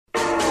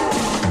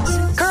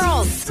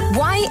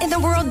Why in the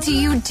world do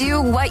you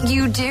do what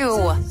you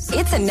do?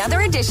 It's another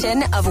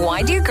edition of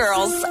Why Do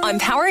Girls on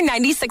Power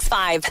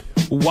 96.5.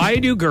 Why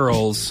do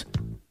girls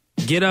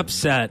get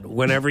upset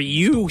whenever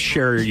you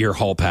share your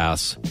hall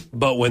pass,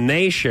 but when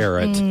they share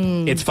it,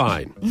 it's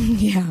fine?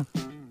 Yeah.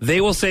 They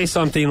will say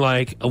something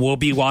like, we'll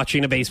be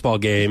watching a baseball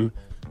game,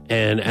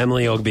 and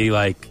Emily will be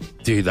like,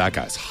 dude, that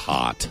guy's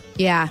hot.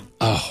 Yeah.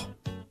 Oh,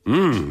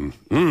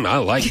 I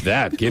like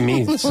that. Give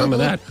me some of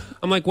that.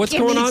 I'm like, what's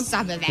going on?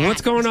 Some of that.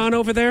 What's going on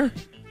over there?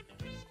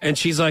 And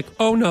she's like,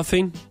 oh,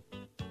 nothing.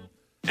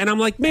 And I'm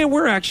like, man,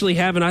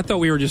 I thought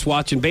we were just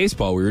watching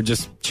baseball. We were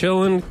just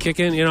chilling,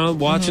 kicking,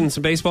 watching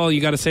some baseball. You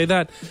got to say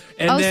that.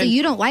 And so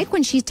you don't like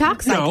when she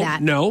talks like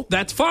that? No,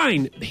 that's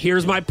fine.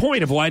 Here's my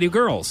point of why do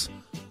girls.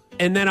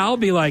 And then I'll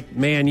be like,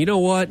 man, you know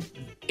what?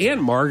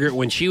 Aunt Margaret,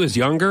 when she was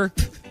younger,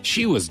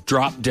 she was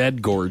drop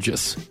dead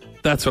gorgeous.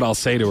 That's what I'll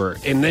say to her.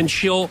 And then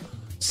she'll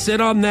sit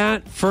on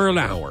that for an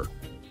hour.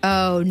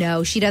 Oh,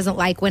 no. She doesn't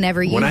like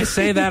whenever you... When I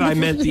say that, I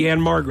meant the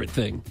Aunt Margaret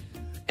thing.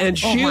 And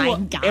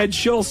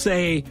she'll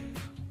say...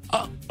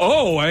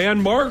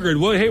 Anne Margaret.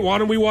 Well, hey, why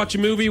don't we watch a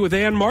movie with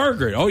Anne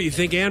Margaret? Oh, you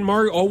think Anne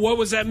Margaret? Oh, what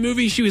was that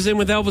movie she was in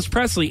with Elvis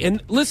Presley?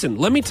 And listen,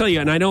 let me tell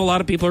you, and I know a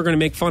lot of people are going to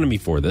make fun of me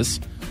for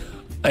this,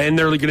 and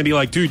they're going to be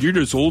like, dude, you're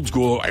just old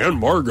school. Anne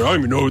Margaret, I don't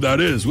even know who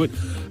that is.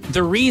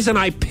 The reason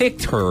I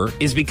picked her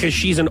is because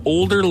she's an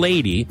older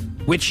lady,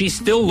 which she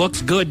still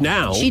looks good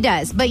now. She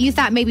does, but you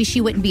thought maybe she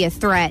wouldn't be a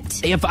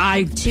threat. If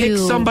I picked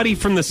somebody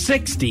from the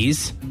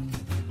 60s...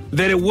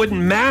 that it wouldn't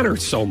matter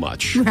so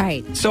much.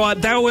 Right. So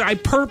I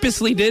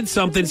purposely did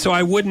something so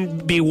I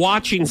wouldn't be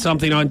watching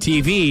something on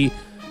TV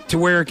to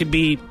where it could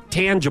be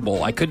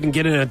tangible. I couldn't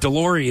get in a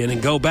DeLorean and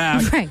go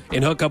back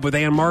and hook up with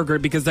Anne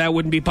Margaret because that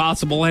wouldn't be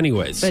possible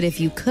anyways. But if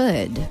you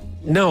could...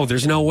 No,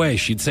 there's no way.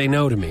 She'd say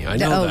no to me. I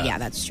know that. Oh, yeah,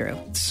 that's true.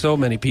 So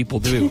many people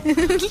do.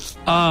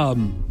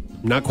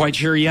 Not quite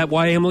sure yet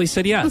why Emily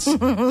said yes.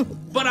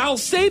 But I'll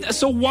say that.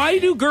 So why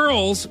do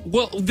girls,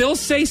 they'll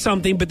say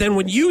something, but then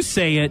when you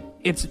say it,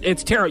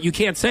 it's terrible. You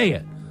can't say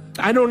it.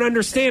 I don't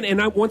understand.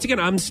 And once again,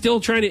 I'm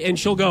still trying to, and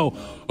she'll go,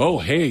 oh,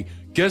 hey,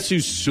 guess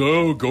who's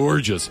so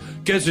gorgeous?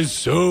 Guess who's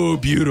so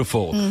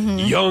beautiful?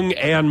 Young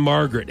Anne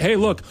Margaret. Hey,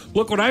 look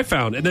what I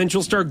found. And then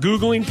she'll start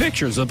Googling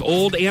pictures of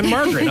old Anne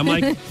Margaret. I'm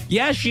like,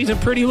 yeah, she's a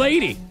pretty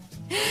lady.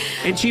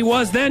 And she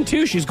was then,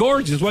 too. She's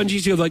gorgeous. Wasn't she?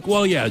 She was like,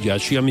 well, yeah,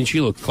 she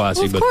looked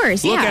classy. Well, of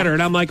course, look at her.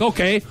 And I'm like,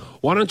 okay,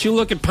 why don't you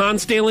look at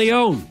Ponce de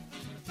Leon?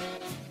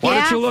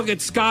 Why don't you look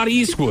at Scott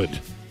Eastwood?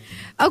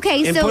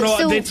 Okay, and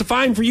so it's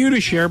fine for you to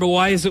share, but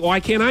why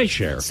can't I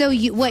share? So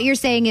what you're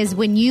saying is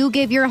when you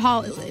give your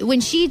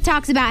when she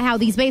talks about how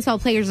these baseball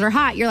players are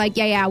hot, you're like,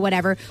 yeah,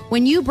 whatever.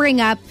 When you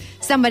bring up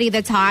somebody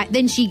that's hot,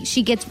 then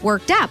she gets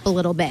worked up a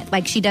little bit.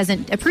 Like she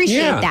doesn't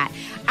appreciate that.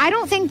 I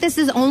don't think this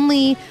is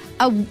only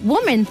a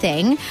woman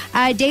thing.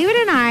 David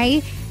and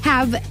I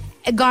have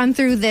gone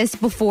through this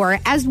before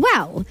as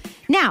well.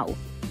 Now,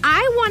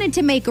 I wanted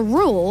to make a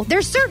rule.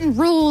 There's certain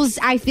rules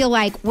I feel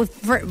like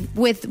with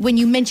when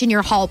you mention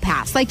your hall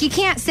pass. Like you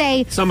can't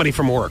say somebody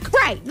from work.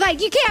 Right. Like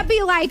you can't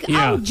be like,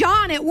 oh,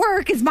 John at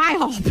work is my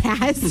hall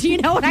pass. You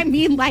know what I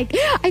mean? Like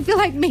I feel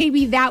like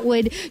maybe that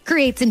would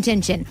create some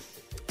tension.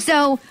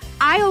 So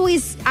I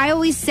always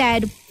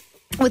said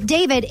with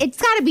David,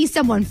 it's got to be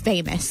someone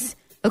famous.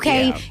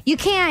 Okay, you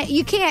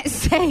can't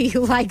say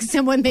like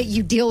someone that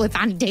you deal with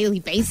on a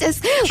daily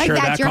basis. Like sure,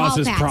 that's that your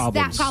causes hall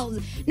pass.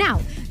 problems. Now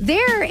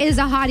there is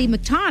a Hottie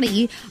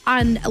McTawny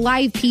on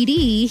Live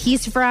PD.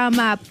 He's from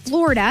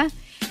Florida,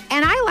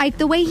 and I like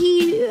the way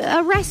he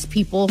arrests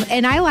people,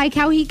 and I like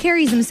how he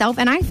carries himself,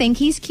 and I think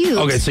he's cute.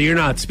 Okay, so you're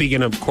not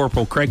speaking of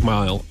Corporal Craig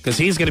Mile because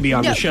he's going to be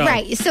on the show,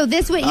 right? So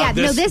this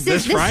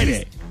is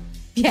Friday.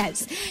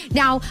 Yes.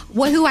 Now,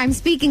 who I'm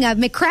speaking of,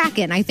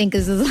 McCracken, I think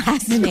is his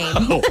last name.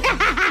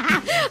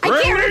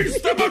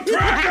 Release the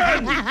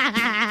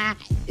McCracken!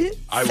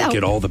 I will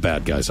get all the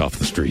bad guys off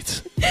the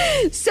streets.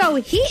 So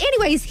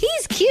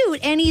he's cute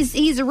and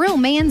he's a real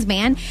man's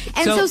man.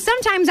 And so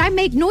sometimes I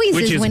make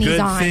noises when he's on. Which is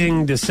a good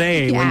thing to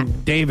say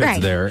when David's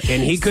there.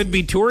 And he could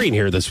be touring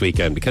here this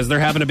weekend because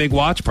they're having a big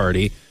watch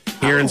party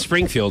here in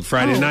Springfield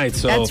Friday night.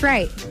 So that's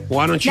right.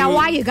 Why don't you? Now,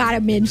 why you got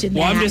to mention that?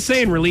 Well, I'm just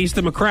saying, release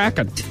the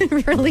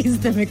McCracken. Release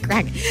the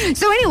McCracken.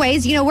 So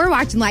anyways, we're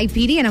watching Live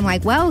PD and I'm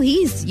like, well,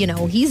 he's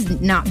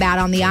not bad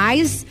on the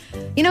eyes.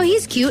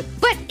 He's cute,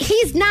 but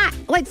he's not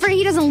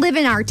he doesn't live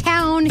in our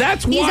town.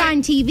 That's he's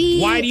on TV.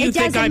 Why do you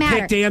think I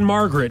picked Anne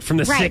Margaret from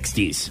the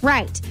 60s?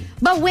 Right.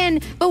 But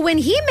when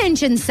he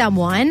mentions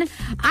someone,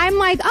 I'm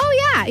like,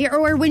 oh yeah.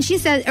 Or when he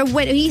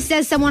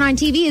says someone on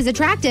TV is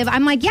attractive,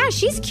 I'm like, yeah,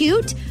 she's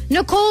cute.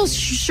 Nicole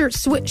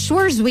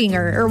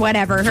Scherzinger or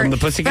whatever. From the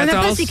Pussycat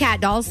Dolls? From the Pussycat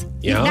Dolls.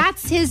 Yeah.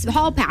 That's his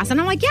hall pass. And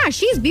I'm like, yeah,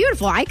 she's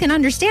beautiful. I can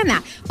understand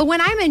that. But when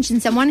I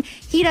mention someone,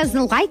 he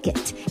doesn't like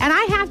it. And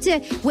I have to,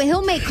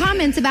 he'll make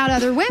comments about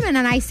other women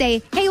and I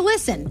say, hey,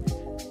 listen,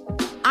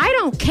 I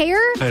don't care,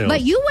 I know.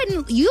 but you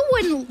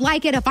wouldn't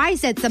like it if I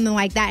said something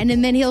like that,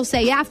 and then he'll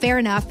say, "Yeah, fair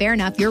enough,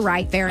 you're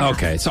right, fair enough."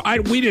 Okay, so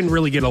we didn't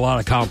really get a lot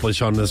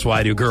accomplished on this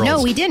Why Do Girls.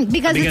 No, we didn't,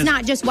 because it's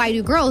not just why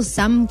do girls.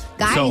 Some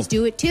guys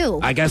do it too.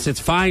 I guess it's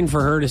fine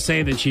for her to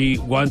say that she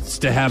wants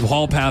to have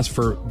hall pass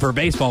for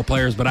baseball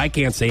players, but I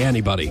can't say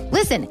anybody.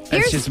 Listen,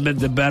 That's just been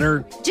the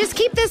better. Just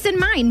keep this in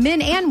mind,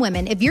 men and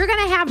women. If you're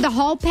going to have the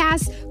hall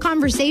pass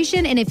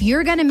conversation, and if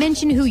you're going to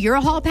mention who your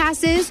hall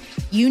pass is,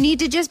 you need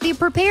to just be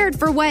prepared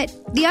for what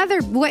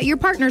your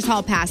partner's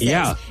hall pass is.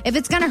 Yeah. If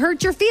it's going to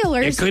hurt your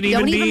feelers, It could don't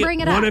even even be bring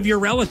it one up. of your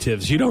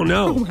relatives. You don't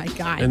know. Oh, my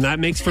God. And that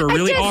makes for a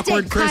really A distant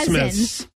awkward cousin. Christmas.